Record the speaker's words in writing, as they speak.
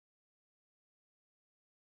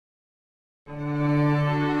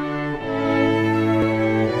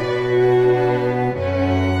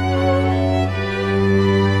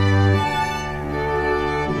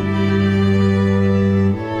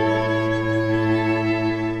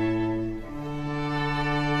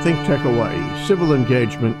ThinkTech Hawaii. Civil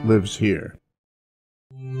engagement lives here.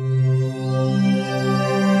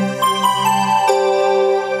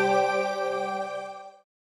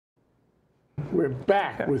 We're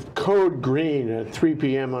back with Code Green at 3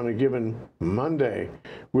 p.m. on a given Monday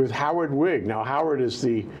with Howard Wiig. Now, Howard is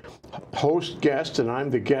the host guest, and I'm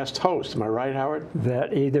the guest host. Am I right, Howard?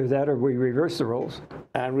 Either that or we reverse the roles.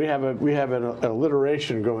 And we have an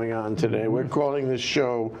alliteration going on today. We're calling this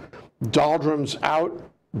show Doldrums Out,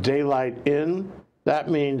 Daylight In. That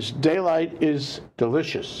means daylight is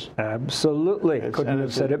delicious. Absolutely. Couldn't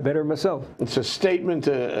have said it better myself. It's a statement,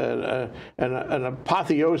 an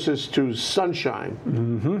apotheosis to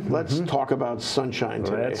sunshine. Let's talk about sunshine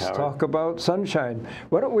today, Let's Howard. talk about sunshine.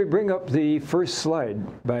 Why don't we bring up the first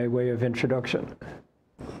slide by way of introduction?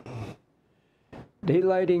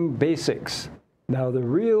 Daylighting basics. Now, the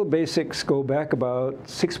real basics go back about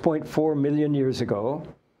 6.4 million years ago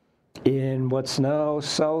in what's now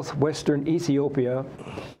southwestern Ethiopia,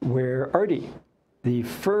 where Ardi, the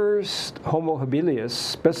first Homo habilis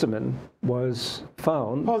specimen, was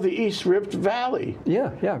found. Oh, the East Rift Valley.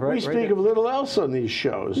 Yeah, right. We speak of little else on these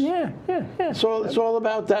shows. Yeah. So it's all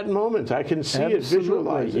about that moment. I can see it,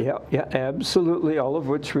 visualize it. Yeah, absolutely, all of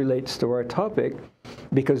which relates to our topic,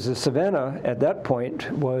 because the savanna at that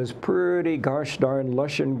point was pretty gosh darn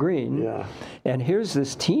lush and green. Yeah. And here's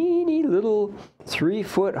this teeny little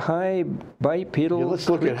 3-foot-high bipedal. Yeah, let's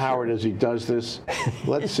look at Howard as he does this.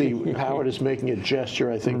 Let's see. Howard is making a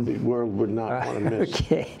gesture I think the world would not want to miss.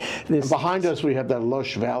 Okay. Behind us, we have that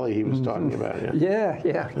lush valley he was talking about.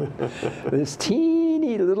 Yeah. This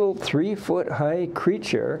teeny little 3-foot-high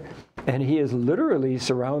creature, and he is literally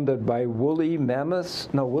surrounded by woolly mammoths.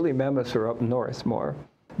 No, woolly mammoths are up north more.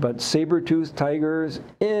 But saber-toothed tigers,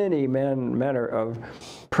 any manner of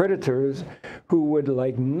predators who would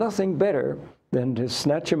like nothing better than to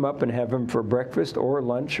snatch him up and have him for breakfast or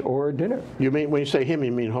lunch or dinner. You mean, when you say him,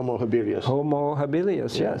 you mean Homo habilis? Homo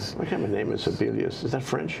habilis, yes. What kind of name is habilis? Is that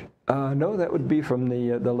French? No, that would be from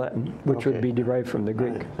the Latin, which would be derived from the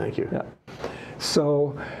Greek. Right, thank you. Yeah.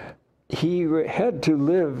 So he had to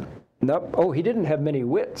live. He didn't have many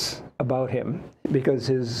wits about him because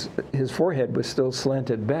his forehead was still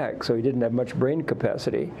slanted back, so he didn't have much brain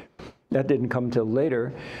capacity. That didn't come till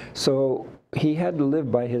later. So he had to live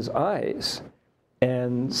by his eyes.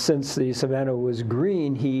 And since the savanna was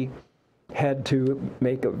green, he had to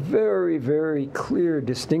make a very, very clear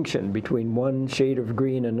distinction between one shade of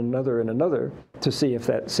green and another to see if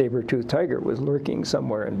that saber-toothed tiger was lurking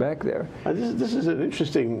somewhere in back there. This is an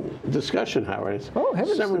interesting discussion, Howard.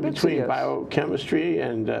 Heavens somewhere to between yes. biochemistry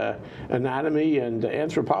and anatomy and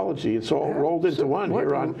anthropology. It's all rolled into one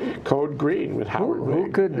here on Code Green with Howard Who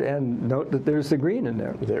Wiig. could, and note that there's the green in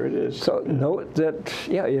there. There it is. So note that,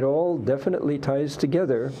 it all definitely ties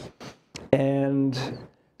together. And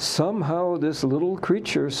somehow this little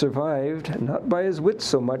creature survived, not by his wits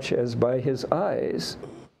so much as by his eyes.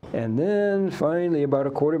 And then finally, about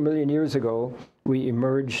 250,000 years ago, we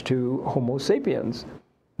emerged to Homo sapiens,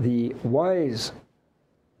 the wise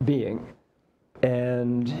being.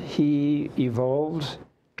 And he evolved,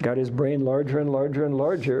 got his brain larger and larger and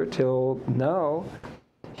larger, till now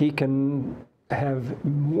he can have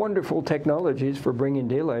wonderful technologies for bringing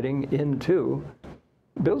daylighting into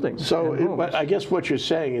buildings. So but I guess what you're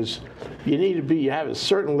saying is you have a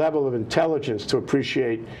certain level of intelligence to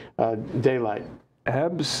appreciate daylight.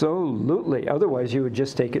 Absolutely. Otherwise, you would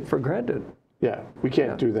just take it for granted. Yeah, we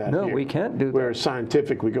can't do that No, here. we can't do that. We're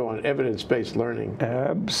scientific. We go on evidence-based learning.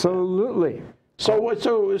 Absolutely. So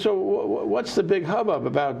what's the big hubbub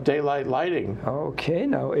about daylight lighting? Okay,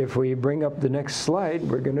 now if we bring up the next slide,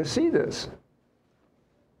 we're going to see this.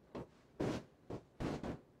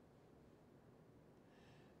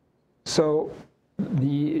 So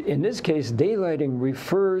in this case, daylighting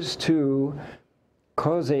refers to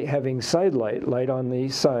having side light on the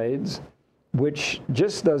sides, which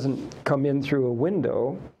just doesn't come in through a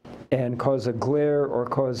window and cause a glare or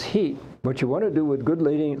cause heat. What you want to do with good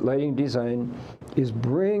lighting design is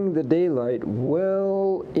bring the daylight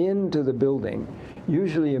well into the building,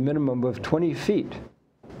 usually a minimum of 20 feet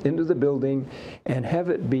into the building, and have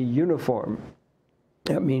it be uniform.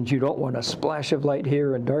 That means you don't want a splash of light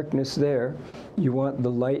here and darkness there. You want the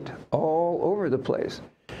light all over the place.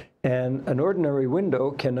 And an ordinary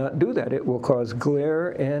window cannot do that. It will cause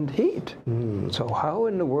glare and heat. So how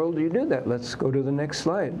in the world do you do that? Let's go to the next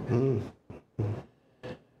slide.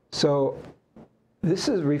 So this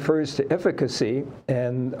refers to efficacy,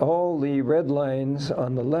 and all the red lines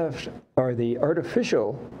on the left are the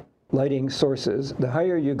artificial lighting sources. The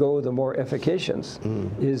higher you go, the more efficacious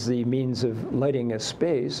is the means of lighting a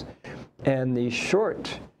space. And the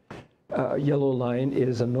short yellow line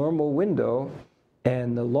is a normal window,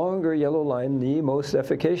 and the longer yellow line, the most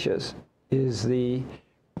efficacious, is the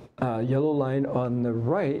yellow line on the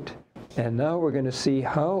right. And now we're going to see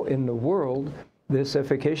how in the world this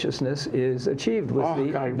efficaciousness is achieved with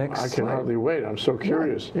the next slide. I can hardly wait. I'm so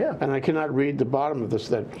curious. Yeah. And I cannot read the bottom of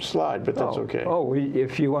that slide, but that's okay.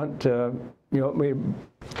 If you want, of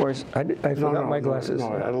course, I forgot my glasses.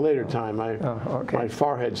 No, at a later time. My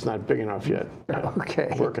forehead's not big enough yet. Okay.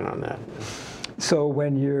 I'm working on that. So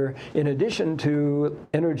when you're, in addition to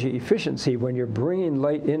energy efficiency, when you're bringing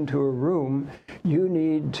light into a room, you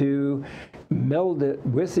need to meld it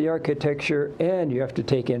with the architecture, and you have to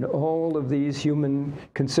take in all of these human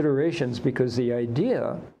considerations, because the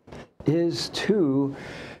idea is to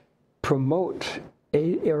promote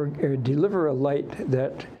or deliver a light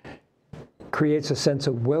that creates a sense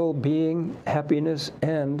of well-being, happiness,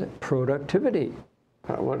 and productivity.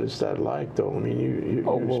 What is that like, though? I mean,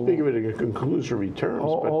 you speak of it in conclusory terms,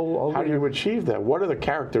 but how do you achieve that? What are the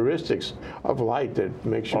characteristics of light that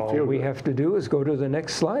makes you feel good? All we have to do is go to the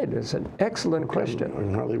next slide. It's an excellent question. I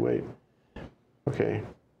can hardly wait. Okay.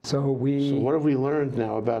 So what have we learned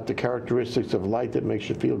now about the characteristics of light that makes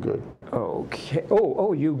you feel good? Okay.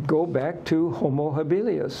 You go back to Homo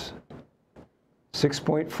habilis,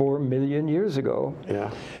 6.4 million years ago.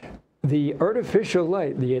 Yeah. The artificial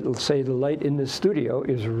light, let's say the light in the studio,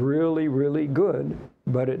 is really, really good,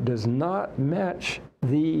 but it does not match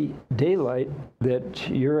the daylight that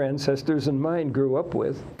your ancestors and mine grew up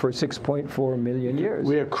with for 6.4 million years.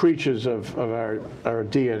 We are creatures of our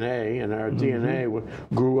DNA, and our DNA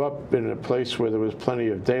grew up in a place where there was plenty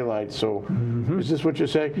of daylight. So is this what you're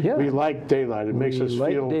saying? Yeah. We like daylight. It makes us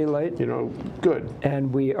feel, daylight, good.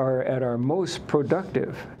 And we are at our most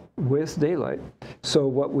productive with daylight. So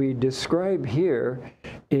what we describe here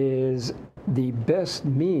is the best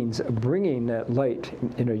means of bringing that light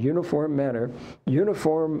in a uniform manner.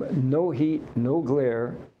 Uniform, no heat, no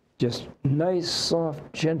glare, just nice, soft,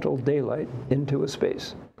 gentle daylight into a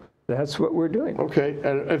space. That's what we're doing. Okay,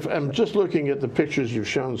 and if I'm just looking at the pictures you've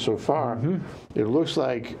shown so far, it looks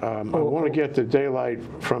like I want to get the daylight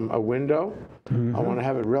from a window. I want to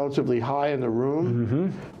have it relatively high in the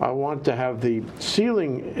room. I want to have the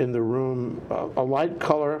ceiling in the room a light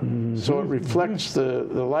color, so it reflects the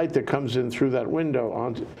light that comes in through that window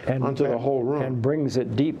onto the whole room. And brings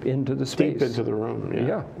it deep into the space. Deep into the room, yeah.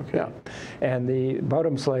 Yeah, Okay. yeah. And the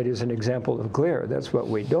bottom slide is an example of glare. That's what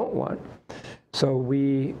we don't want. So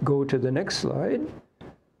we go to the next slide.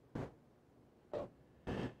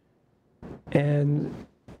 And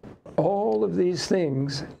all of these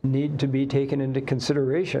things need to be taken into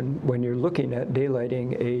consideration when you're looking at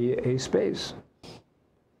daylighting a space.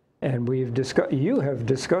 And you have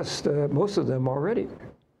discussed most of them already.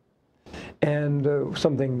 And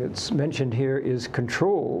something that's mentioned here is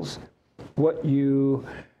controls. What you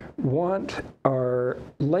want are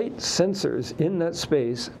light sensors in that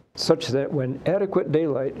space such that when adequate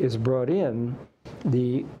daylight is brought in,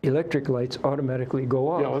 the electric lights automatically go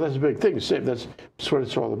off. Yeah, well, that's a big thing. That's what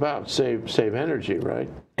it's all about. Save energy, right?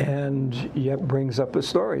 And yet brings up a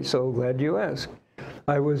story. So glad you asked.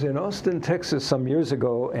 I was in Austin, Texas some years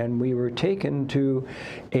ago, and we were taken to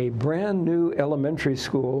a brand new elementary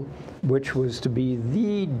school, which was to be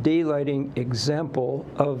the daylighting example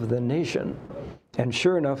of the nation. And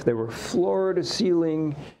sure enough, there were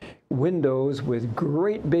floor-to-ceiling windows with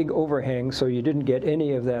great big overhangs, so you didn't get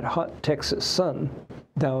any of that hot Texas sun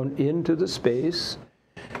down into the space.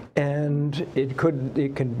 And it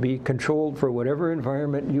can be controlled for whatever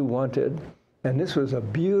environment you wanted. And this was a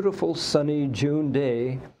beautiful sunny June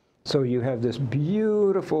day, so you have these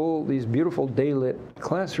beautiful daylit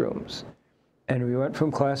classrooms. And we went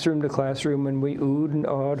from classroom to classroom, and we oohed and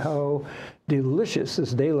awed how delicious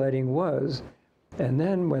this daylighting was. And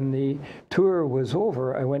then when the tour was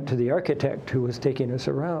over, I went to the architect who was taking us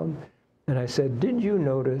around, and I said, "Did you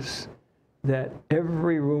notice that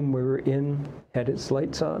every room we were in had its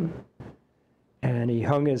lights on?" And he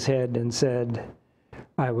hung his head and said,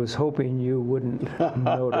 "I was hoping you wouldn't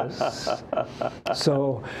notice."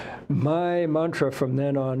 So my mantra from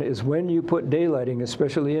then on is when you put daylighting,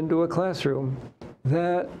 especially into a classroom,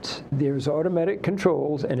 that there's automatic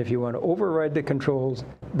controls, and if you want to override the controls,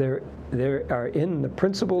 there are in the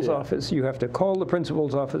principal's office. You have to call the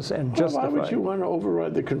principal's office and justify. Why would you want to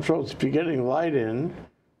override the controls if you're getting light in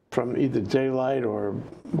from either daylight or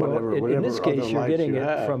whatever? Well, in this case, you're getting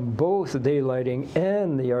it from both the daylighting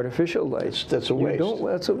and the artificial light. That's a waste.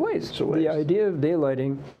 That's a waste. The idea of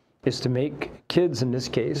daylighting is to make kids, in this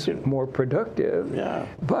case, more productive. Yeah.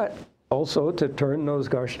 But also to turn those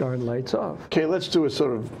gosh darn lights off. Okay, let's do a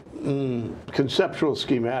sort of conceptual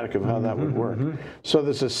schematic of how that would work. So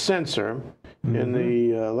there's a sensor in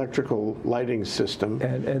the electrical lighting system.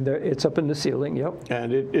 And there, it's up in the ceiling, yep.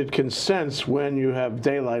 And it can sense when you have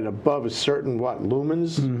daylight above a certain, what,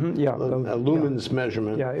 lumens? Yeah. A lumens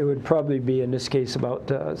measurement. Yeah, it would probably be, in this case, about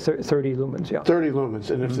 30 lumens, yeah. 30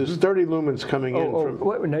 lumens. And if there's 30 lumens coming in from...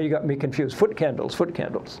 Wait, now you got me confused. Foot candles, foot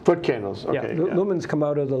candles. Foot candles, okay. Yeah, lumens come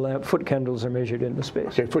out of the lamp. Foot candles are measured into space.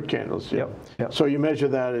 Okay, foot candles, yeah. Yep. So you measure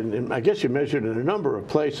that, and I guess you measure it in a number of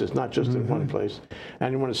places, not just in one place.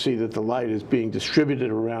 And you want to see that the light is being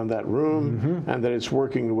distributed around that room, and that it's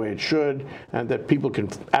working the way it should, and that people can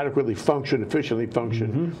adequately function, efficiently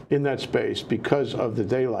function in that space because of the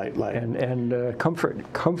daylight light. And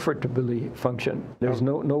comfortably function. There's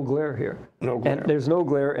no glare here. No glare. And there's no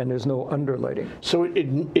glare, and there's no underlighting. So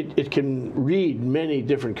it can read many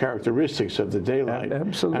different characteristics of the daylight.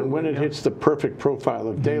 Absolutely. And when it hits the perfect profile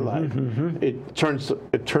of daylight, it turns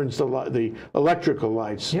the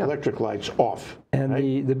electric lights off. And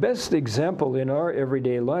right? the best example in our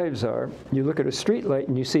everyday lives are, you look at a street light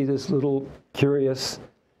and you see this little curious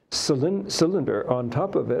cylinder on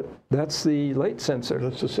top of it. That's the light sensor.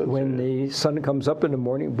 That's the sensor. When the sun comes up in the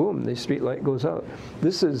morning, boom, the street light goes out.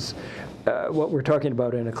 This is what we're talking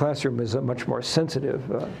about in a classroom is a much more sensitive.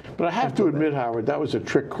 But I have to admit, Howard, that was a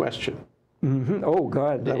trick question. Oh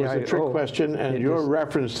God, that was a trick question, and your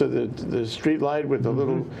reference to the street light with the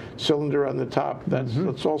little cylinder on the top,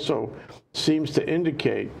 that's also seems to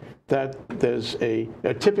indicate that there's a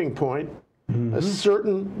tipping point, a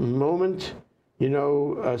certain moment, you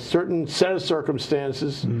know, a certain set of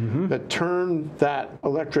circumstances that turn that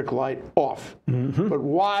electric light off. But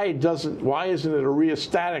why isn't it a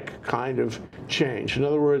rheostatic kind of change? In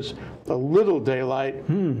other words, a little daylight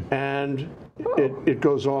and it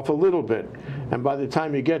goes off a little bit, and by the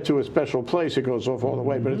time you get to a special place, it goes off all the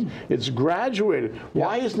way. But it's graduated.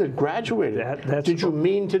 Why isn't it graduated? Did you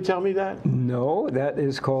mean to tell me that? No, that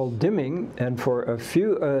is called dimming, and for a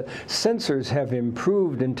few sensors have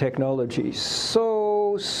improved in technology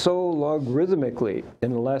so logarithmically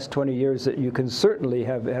in the last 20 years that you can certainly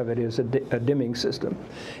have it as a dimming system.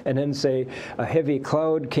 And then say a heavy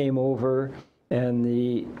cloud came over and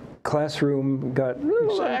the classroom got a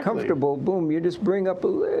little uncomfortable, boom, you just bring up a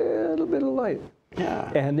little bit of light.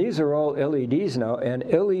 Yeah. And these are all LEDs now, and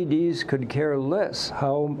LEDs could care less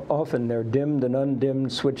how often they're dimmed and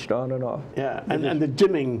undimmed, switched on and off. Yeah, and the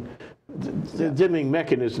dimming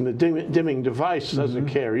mechanism, the dimming device doesn't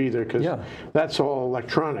care either, because that's all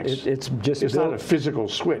electronics. It's not a physical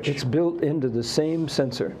switch. It's built into the same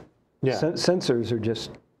sensor. Yeah. Sensors are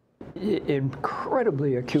just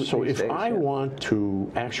incredibly acute. So if I want to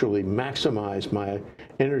actually maximize my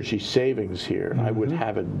energy savings here, I would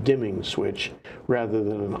have a dimming switch rather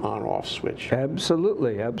than an on-off switch.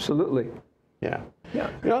 Absolutely, absolutely. Yeah. You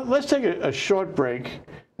know, let's take a short break,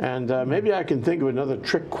 and maybe I can think of another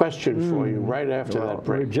trick question for you right after that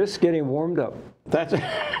break. We're just getting warmed up. That's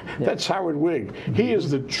Howard Wiig. He is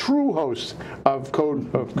the true host of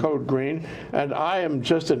Code Green, and I am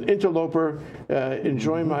just an interloper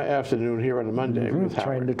enjoying my afternoon here on a Monday with Howard.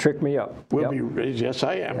 Trying to trick me up. Yes,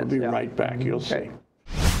 I am. We'll be right back. You'll see.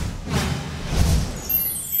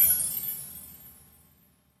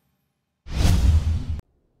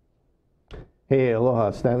 Hey,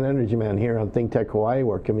 aloha, Stan Energy Man here on ThinkTech Hawaii,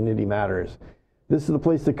 where community matters. This is the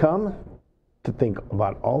place to come to think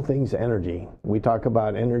about all things energy. We talk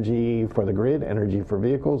about energy for the grid, energy for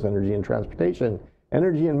vehicles, energy in transportation,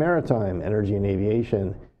 energy in maritime, energy in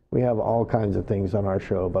aviation. We have all kinds of things on our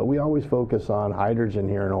show, but we always focus on hydrogen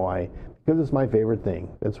here in Hawaii because it's my favorite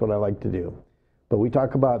thing. That's what I like to do. But we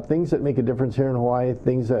talk about things that make a difference here in Hawaii,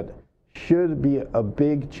 things that should be a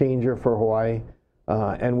big changer for Hawaii.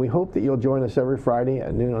 And we hope that you'll join us every Friday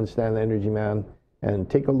at noon on Stan the Energy Man and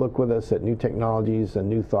take a look with us at new technologies and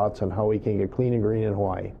new thoughts on how we can get clean and green in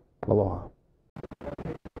Hawaii. Aloha.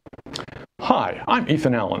 Hi, I'm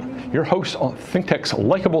Ethan Allen, your host on ThinkTech's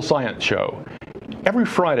Likeable Science Show. Every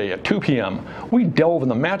Friday at 2 p.m., we delve in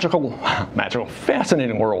the magical,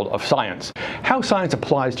 fascinating world of science. How science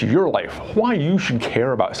applies to your life, why you should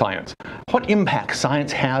care about science, what impact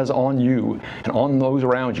science has on you and on those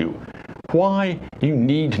around you, why you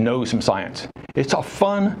need to know some science. It's a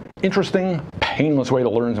fun, interesting, painless way to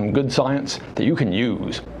learn some good science that you can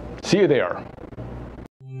use. See you there.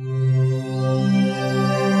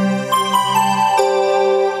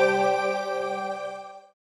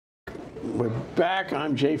 We're back.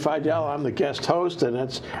 I'm Jay Fidell. I'm the guest host, and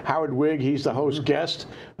that's Howard Wiig. He's the host guest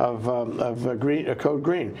of Code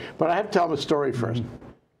Green. But I have to tell him a story first.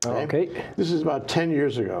 Okay. This is about 10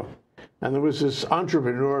 years ago. And there was this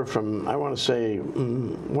entrepreneur from, I want to say,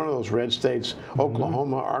 one of those red states,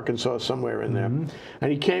 Oklahoma, Arkansas, somewhere in there.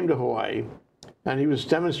 And he came to Hawaii, and he was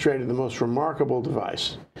demonstrating the most remarkable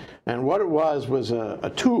device. And what it was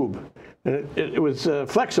a tube. And it was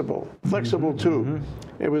flexible tube.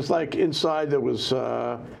 It was like inside there was,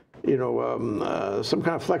 you know, some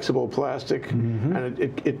kind of flexible plastic, and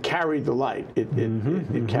it carried the light.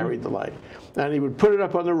 It carried the light. And he would put it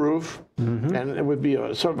up on the roof, and it would be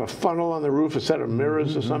a sort of a funnel on the roof, a set of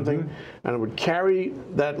mirrors or something, and it would carry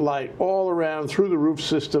that light all around through the roof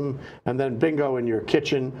system, and then bingo in your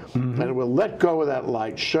kitchen, and it will let go of that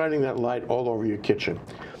light, shining that light all over your kitchen.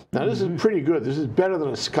 Now this is pretty good. This is better than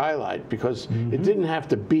a skylight because it didn't have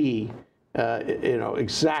to be, you know,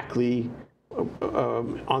 exactly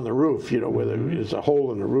on the roof, you know, where there's a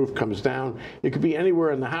hole in the roof comes down. It could be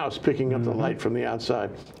anywhere in the house picking up the light from the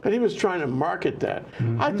outside. And he was trying to market that.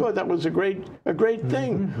 I thought that was a great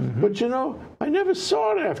thing. But you know, I never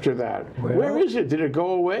saw it after that. Well, where is it? Did it go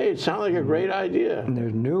away? It sounded like a great idea. And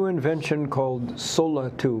there's a new invention called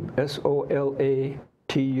Solatube, S-O-L-A-T-U-B-E.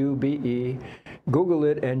 Google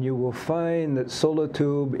it and you will find that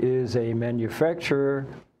Solatube is a manufacturer,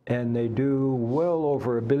 and they do well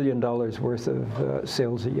over $1 billion worth of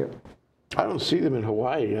sales a year. I don't see them in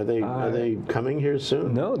Hawaii. Are they coming here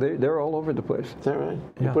soon? No, they're all over the place. Is that right?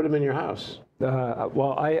 You put them in your house?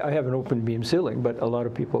 Well, I have an open beam ceiling, but a lot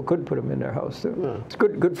of people could put them in their house too. Yeah. It's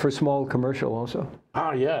good for small commercial also.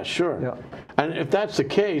 Oh yeah, sure. Yeah. And if that's the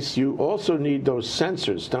case, you also need those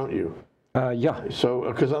sensors, don't you? Yeah. So,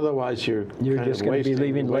 because otherwise you're just going to be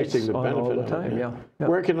leaving lights the on all the time. Yeah.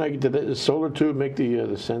 Where can did the Solatube make the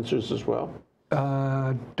sensors as well?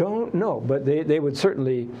 Don't know, but they would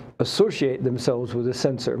certainly associate themselves with a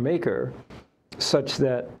sensor maker, such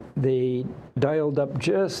that they dialed up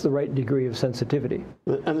just the right degree of sensitivity.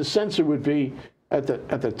 And the sensor would be at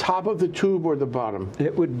the top of the tube or the bottom?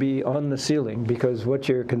 It would be on the ceiling, because what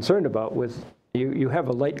you're concerned about with you have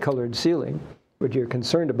a light-colored ceiling. What you're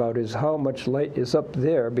concerned about is how much light is up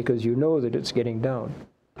there, because you know that it's getting down.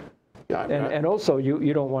 Yeah, and also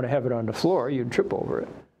you don't want to have it on the floor. You'd trip over it.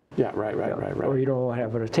 Yeah, right. Or you don't want to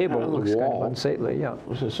have it on a table. It looks kind of unsightly, yeah.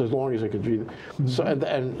 So as long as I could read. So, and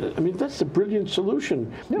I mean, that's a brilliant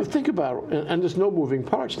solution. Yeah. You think about it, and there's no moving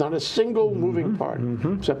parts, not a single moving part,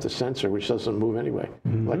 except the sensor, which doesn't move anyway,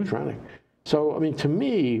 electronic. So, I mean, to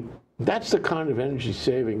me, that's the kind of energy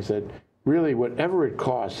savings that really, whatever it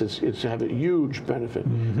costs, it's have a huge benefit.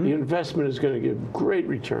 The investment is going to give great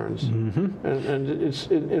returns. And it's,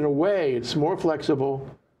 in a way, it's more flexible,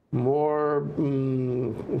 more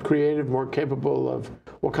creative, more capable of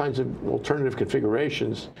all kinds of alternative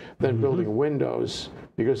configurations than building windows,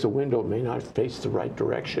 because the window may not face the right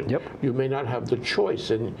direction. Yep. You may not have the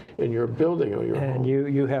choice in your building or your home. And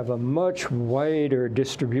you have a much wider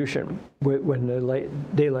distribution when the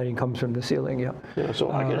daylighting comes from the ceiling, yeah. Yeah,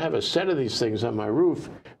 so I could have a set of these things on my roof,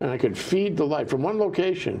 and I could feed the light from one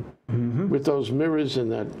location with those mirrors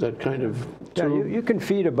and that kind of tube. Yeah, you can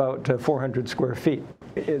feed about 400 square feet.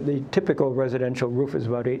 The typical residential roof is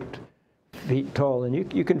about 8 feet tall, and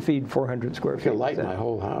you can feed 400 square feet. I can light my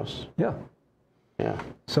whole house. Yeah. Yeah.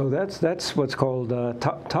 So that's what's called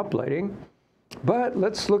top lighting. But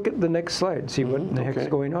let's look at the next slide, see what the heck's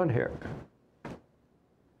going on here.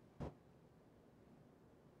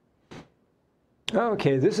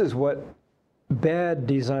 Okay, this is what bad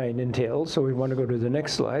design entails. So we want to go to the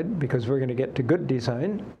next slide, because we're going to get to good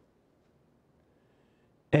design.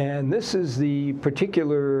 And this is the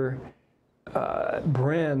particular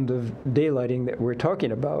brand of daylighting that we're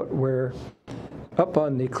talking about, where up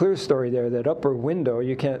on the clear story there, that upper window,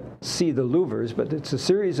 you can't see the louvers, but it's a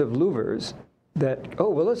series of louvers that, oh,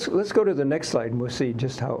 well, let's go to the next slide and we'll see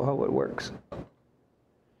just how it works.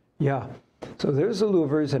 Yeah, so there's the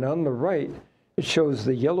louvers, and on the right, it shows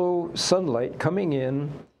the yellow sunlight coming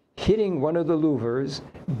in, hitting one of the louvers,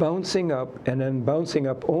 bouncing up, and then bouncing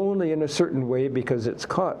up only in a certain way because it's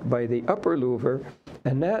caught by the upper louver,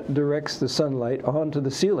 and that directs the sunlight onto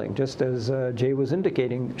the ceiling, just as Jay was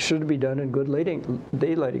indicating should be done in good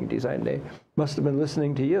daylighting design. They must have been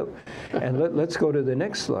listening to you. And let's go to the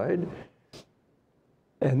next slide.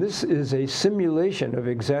 And this is a simulation of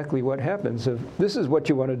exactly what happens. This is what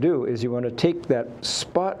you want to do, is you want to take that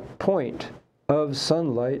spot point of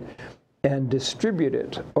sunlight and distribute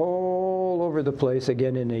it all over the place,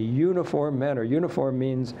 again, in a uniform manner. Uniform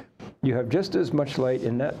means you have just as much light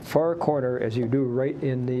in that far corner as you do right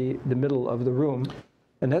in the middle of the room.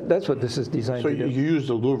 And that's what this is designed to do. So you use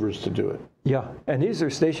the louvers to do it? Yeah, and these are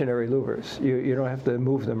stationary louvers. You don't have to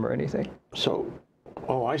move them or anything. So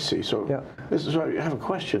Oh, I see. So, Yeah. so I have a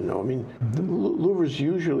question, though. I mean, the louvers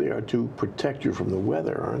usually are to protect you from the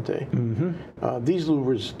weather, aren't they? These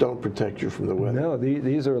louvers don't protect you from the weather. No,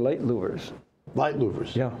 these are light louvers. Light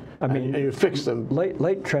louvers. Yeah, I mean, and you fix them.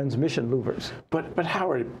 Light transmission louvers. But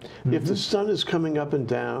Howard, if the sun is coming up and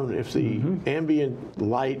down, if the ambient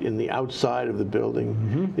light in the outside of the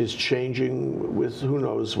building is changing with who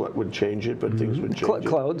knows what would change it, but things would change it.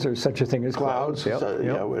 Clouds are such a thing as clouds. Yep.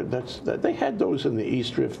 Yeah, they had those in the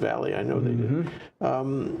East Rift Valley. I know they did.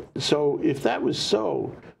 So if that was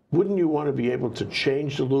so, wouldn't you want to be able to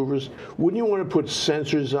change the louvers? Wouldn't you want to put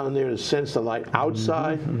sensors on there to sense the light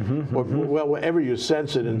outside? Or, well, wherever you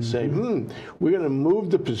sense it and say, we're going to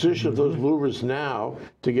move the position of those louvers now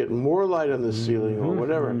to get more light on the ceiling or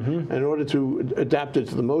whatever in order to adapt it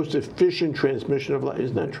to the most efficient transmission of light.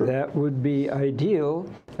 Isn't that true? That would be ideal.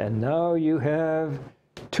 And now you have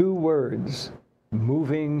two words,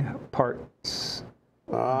 moving parts.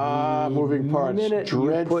 Moving parts, Minute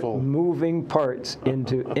dreadful. You put moving parts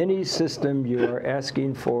into any system, you are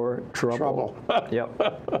asking for trouble.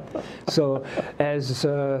 Yep. So, as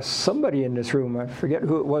somebody in this room, I forget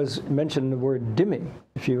who it was, mentioned the word dimming.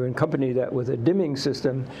 If you accompany that with a dimming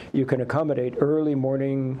system, you can accommodate early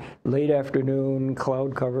morning, late afternoon,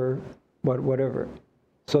 cloud cover, whatever,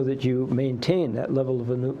 so that you maintain that level of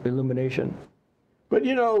illumination. But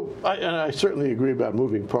you know, I certainly agree about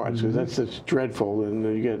moving parts because that's dreadful, and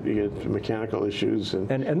you get mechanical issues, and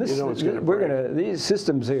this, you know it's going to these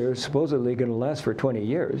systems are supposedly going to last for 20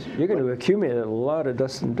 years. You're going to accumulate a lot of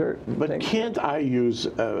dust and dirt. But can't I use?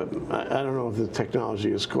 I don't know if the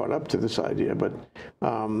technology has caught up to this idea, but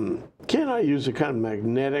can I use a kind of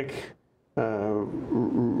magnetic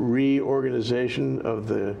reorganization of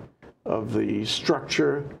the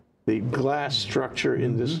structure? The glass structure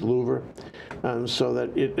in this louver, so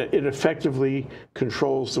that it effectively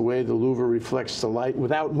controls the way the louver reflects the light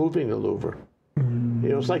without moving the louver. You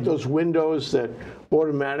know, it's like those windows that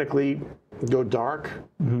automatically go dark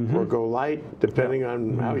or go light, depending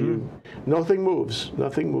on how you. Nothing moves.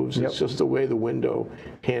 Nothing moves. It's just the way the window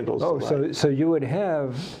handles the light. So you would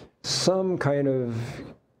have some kind of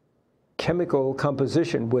chemical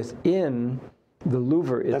composition within the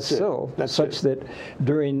louver itself, such that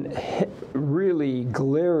during really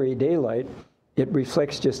glary daylight, it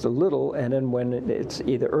reflects just a little, and then when it's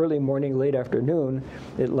either early morning, late afternoon,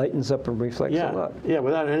 it lightens up and reflects a lot. Yeah,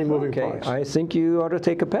 without any moving parts. I think you ought to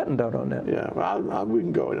take a patent out on that. Yeah, well, we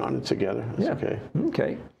can go on it together. That's okay.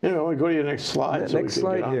 Okay. You know, we go to your next slide so next we can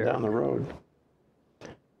slide get on here. down the road.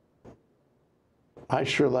 I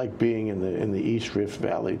sure like being in the East Rift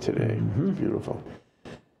Valley today. It's beautiful.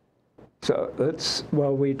 So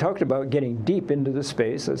well, we talked about getting deep into the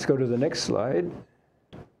space. Let's go to the next slide.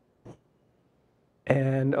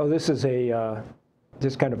 And this is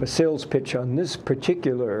just kind of a sales pitch on this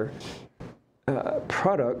particular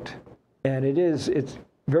product. And it's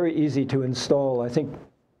very easy to install. I think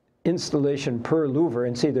installation per louver,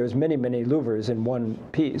 and see there's many louvers in one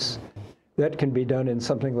piece. That can be done in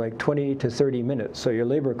something like 20 to 30 minutes. So your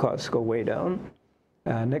labor costs go way down.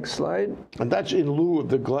 Next slide. And that's in lieu of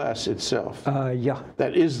the glass itself. Yeah.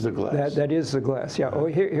 That is the glass. That is the glass, yeah. Oh,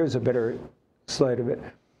 here's a better slide of it.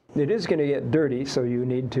 It is going to get dirty, so you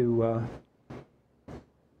need to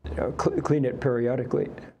clean it periodically.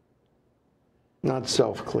 Not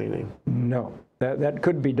self-cleaning. No. That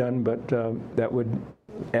could be done, but that would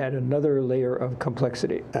add another layer of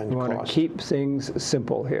complexity. And you want to keep things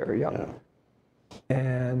simple here, yeah.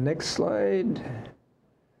 And next slide.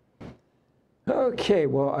 Okay,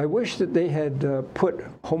 well, I wish that they had put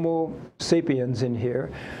Homo sapiens in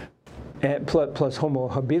here, plus Homo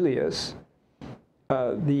habilis.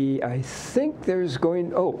 I think there's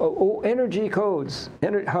going, energy codes.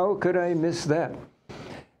 How could I miss that?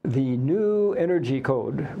 The new energy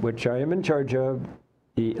code, which I am in charge of,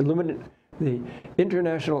 the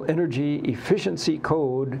International Energy Efficiency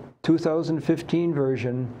Code 2015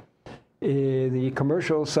 version. The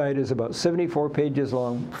commercial site is about 74 pages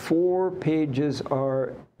long. 4 pages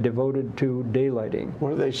are devoted to daylighting.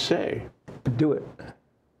 What do they say? Do it.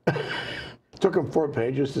 Took them 4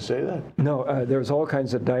 pages to say that? No, there's all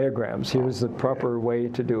kinds of diagrams. Here's the proper way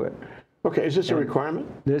to do it. Okay, is this a requirement?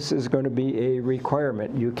 This is going to be a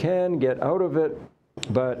requirement. You can get out of it,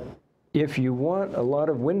 but if you want a lot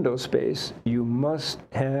of window space, you must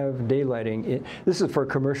have daylighting. This is for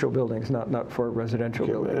commercial buildings, not for residential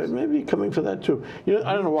buildings. Maybe coming for that too. You know,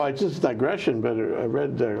 I don't know why, it's just a digression, but I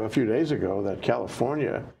read a few days ago that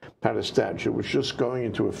California had a statute which was just going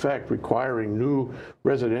into effect requiring new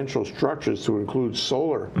residential structures to include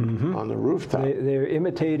solar on the rooftop.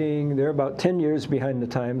 They're about 10 years behind the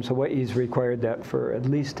times. Hawaii's required that for at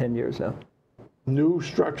least 10 years now. new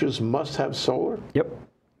structures must have solar? Yep.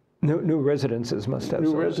 New residences must have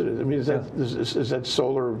New solar. residents. I mean, is that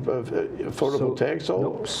solar photovoltaic solar?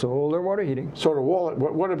 Nope, solar water heating. Solar wall.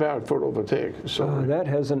 What about photovoltaic solar? That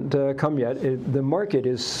hasn't come yet. The market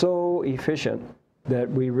is so efficient that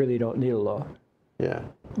we really don't need a law. Yeah.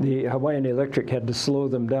 The Hawaiian Electric had to slow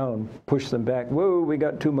them down, push them back. Whoa, we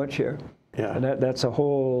got too much here. Yeah. And that's a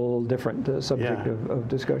whole different subject of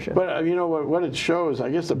discussion. But you know what it shows, I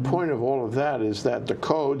guess the point of all of that is that the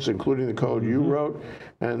codes, including the code you wrote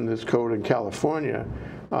and this code in California,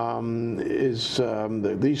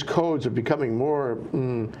 these codes are becoming more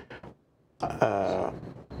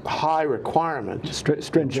high requirement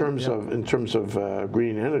Stringent, in terms of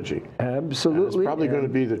green energy. Absolutely. And it's probably going to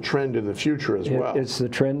be the trend in the future as well. It's the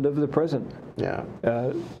trend of the present. Yeah.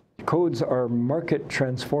 Codes are market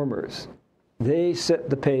transformers. They set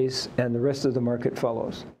the pace, and the rest of the market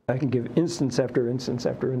follows. I can give instance after instance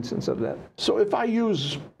after instance of that. So if I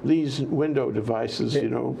use these window devices, you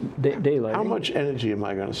know, daylighting. How much energy am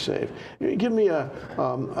I going to save? Give me a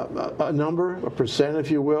number, a percent,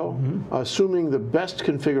 if you will, assuming the best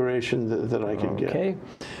configuration that I can get. Okay.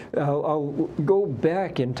 I'll go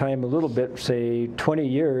back in time a little bit, say 20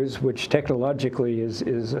 years, which technologically is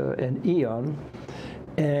an eon.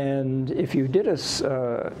 And if you did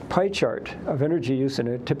a pie chart of energy use in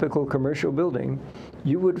a typical commercial building,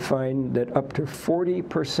 you would find that up to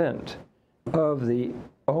 40% of the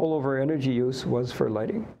all-over energy use was for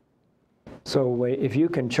lighting. So if you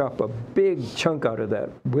can chop a big chunk out of that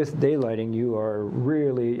with daylighting, you are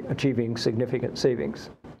really achieving significant savings.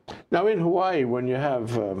 Now in Hawaii, when you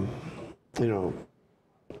have, you know,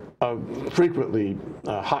 a frequently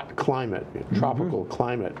hot climate, tropical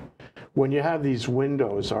climate, when you have these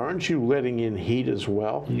windows, aren't you letting in heat as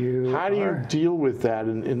well? How do you deal with that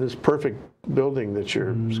in this perfect building that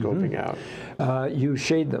you're scoping out? You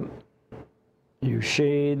shade them. You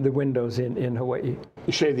shade the windows in Hawaii.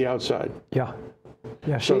 You shade the outside. Yeah.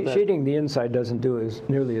 Yeah. So shading the inside doesn't do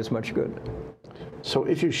nearly as much good. So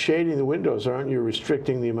if you're shading the windows, aren't you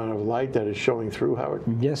restricting the amount of light that is showing through, Howard?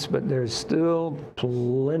 Yes, but there's still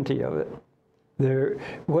plenty of it.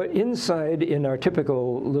 Inside in our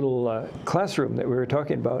typical little classroom that we were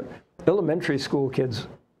talking about, elementary school kids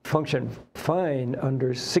function fine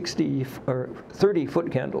under 60 or 30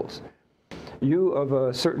 foot candles. You of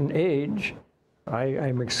a certain age,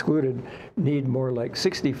 I'm excluded, need more like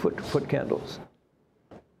 60 foot candles.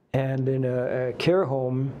 And in a care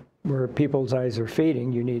home where people's eyes are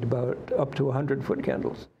fading, you need about up to 100 foot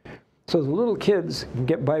candles. So the little kids can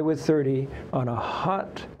get by with 30 on a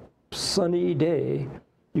hot, sunny day.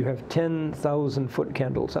 You have 10,000 foot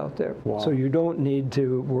candles out there. Wow. So you don't need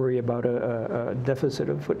to worry about a deficit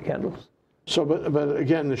of foot candles. So, but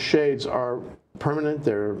again, the shades are permanent.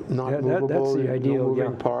 They're not movable. That's the ideal. No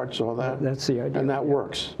moving parts, all that. That's the ideal. And that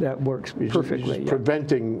works. That works perfectly. You're just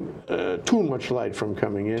preventing too much light from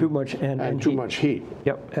coming in. Too much and too heat. much heat.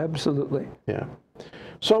 Yep, absolutely. Yeah.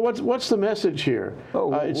 So what's the message here?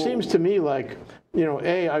 It seems to me like, you know,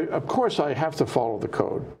 of course I have to follow the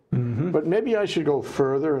code, but maybe I should go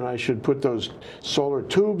further and I should put those solar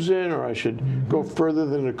tubes in, or I should go further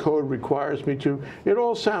than the code requires me to. It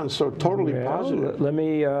all sounds so totally positive. Let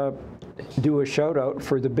me do a shout out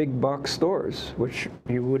for the big box stores, which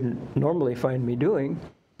you wouldn't normally find me doing.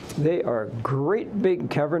 They are great big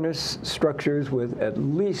cavernous structures with at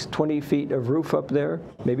least 20 feet of roof up there,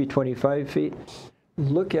 maybe 25 feet.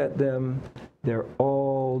 Look at them. They're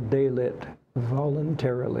all daylit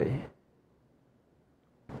voluntarily.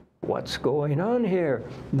 What's going on here?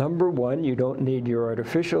 Number one, you don't need your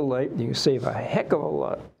artificial light. You save a heck of a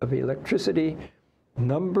lot of electricity.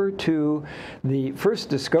 Number two, the first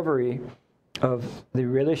discovery of the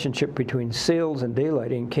relationship between sales and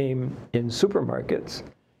daylighting came in supermarkets.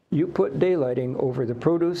 You put daylighting over the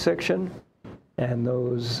produce section, and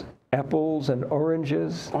those apples and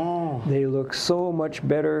oranges, they look so much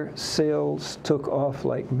better. Sales took off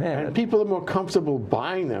like mad. And people are more comfortable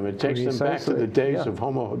buying them. It takes them back to the days of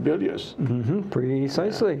Homo habilis.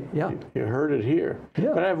 Precisely, yeah. You heard it here.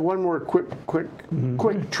 Yeah. But I have one more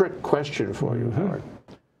quick trick question for you, Howard.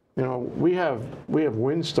 You know, we have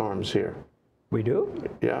windstorms here. We do?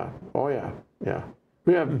 Yeah. Oh yeah. Yeah.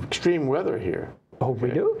 We have extreme weather here. Oh,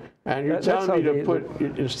 we do? And you're telling me to put,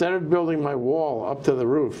 instead of building my wall up to the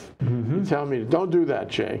roof, you tell me, don't do that,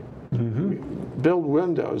 Jay. Build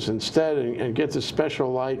windows instead and get the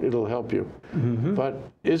special light, it'll help you. But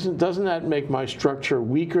doesn't that make my structure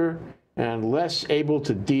weaker and less able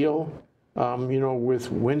to deal you know,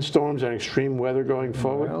 with windstorms and extreme weather going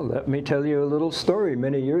forward? Well, let me tell you a little story.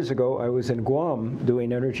 Many years ago, I was in Guam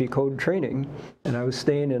doing energy code training, and I was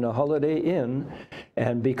staying in a Holiday Inn,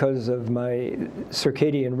 and because of my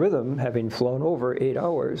circadian rhythm, having flown over 8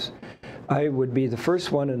 hours, I would be the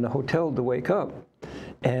first one in the hotel to wake up.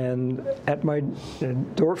 And at my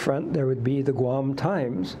door front, there would be the Guam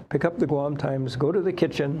Times. Pick up the Guam Times, go to the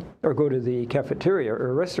kitchen, or go to the cafeteria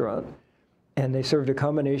or restaurant, and they served a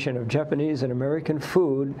combination of Japanese and American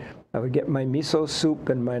food. I would get my miso soup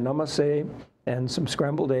and my namase and some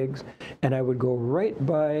scrambled eggs, and I would go right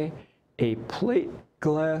by a plate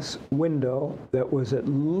glass window that was at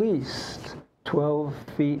least 12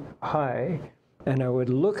 feet high, and I would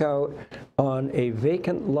look out on a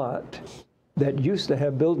vacant lot that used to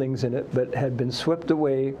have buildings in it but had been swept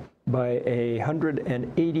away by a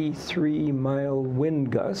 183-mile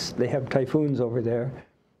wind gust. They have typhoons over there.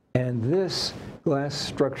 And this glass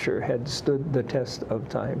structure had stood the test of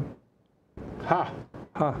time. Ha!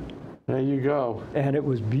 Ha! There you go. And it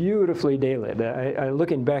was beautifully daylit.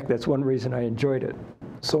 Looking back, that's one reason I enjoyed it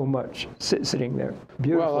so much, sitting there.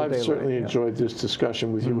 Beautiful Well, I've daylight, certainly yeah. enjoyed this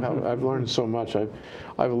discussion with you. I've learned so much.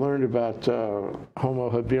 I've learned about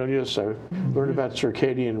Homo habilis. I've learned about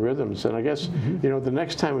circadian rhythms. And I guess, you know, the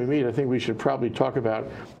next time we meet, I think we should probably talk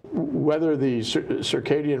about whether the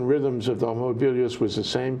circadian rhythms of the Homo habilis was the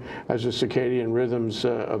same as the circadian rhythms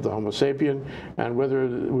of the Homo sapien, and whether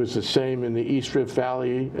it was the same in the East Rift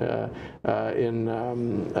Valley in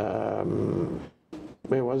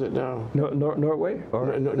where was it now? Norway?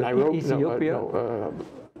 Or Nairobi? Ethiopia?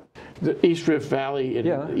 The East Rift Valley in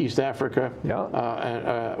East Africa,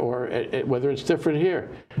 or whether it's different here.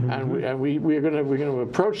 And we're going to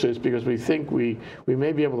approach this because we think we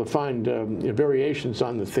may be able to find variations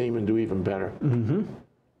on the theme and do even better.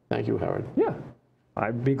 Thank you, Howard. Yeah,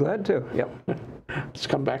 I'd be glad to. Yep. Let's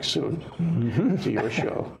come back soon to your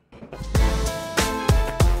show.